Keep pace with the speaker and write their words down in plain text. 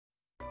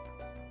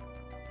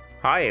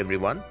Hi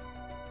everyone,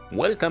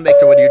 welcome back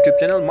to our YouTube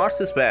channel Mars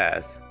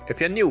Perseverance. If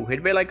you're new,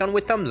 hit bell icon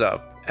with thumbs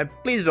up and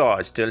please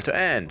watch till to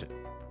end.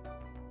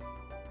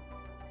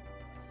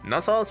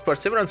 NASA's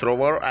Perseverance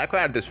Rover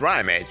acquired this raw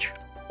image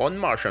on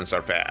Martian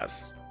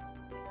surface.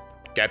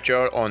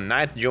 Captured on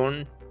 9th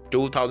June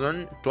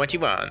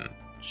 2021,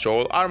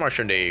 Solar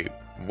Martian Day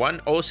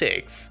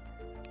 106,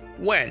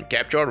 when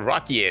captured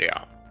rocky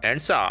area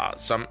and saw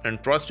some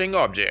interesting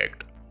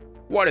object.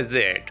 What is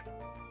it?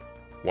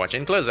 Watch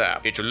in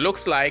close-up. It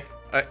looks like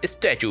a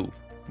statue.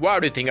 What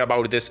do you think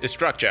about this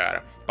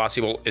structure?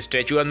 Possible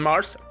statue on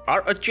Mars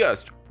or a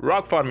just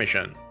rock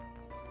formation?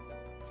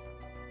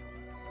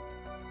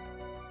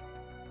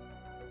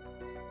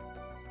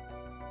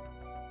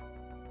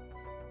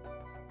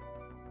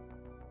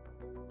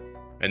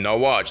 And now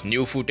watch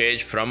new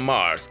footage from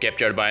Mars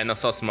captured by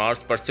NASA's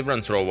Mars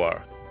Perseverance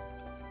Rover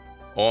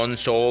on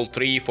Sol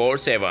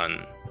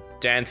 347,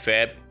 10th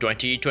Feb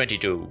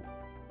 2022.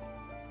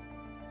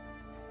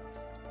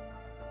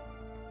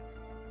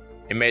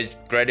 Image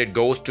credit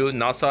goes to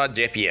NASA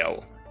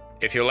JPL.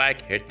 If you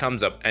like, hit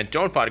thumbs up and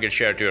don't forget to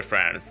share to your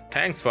friends.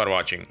 Thanks for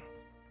watching.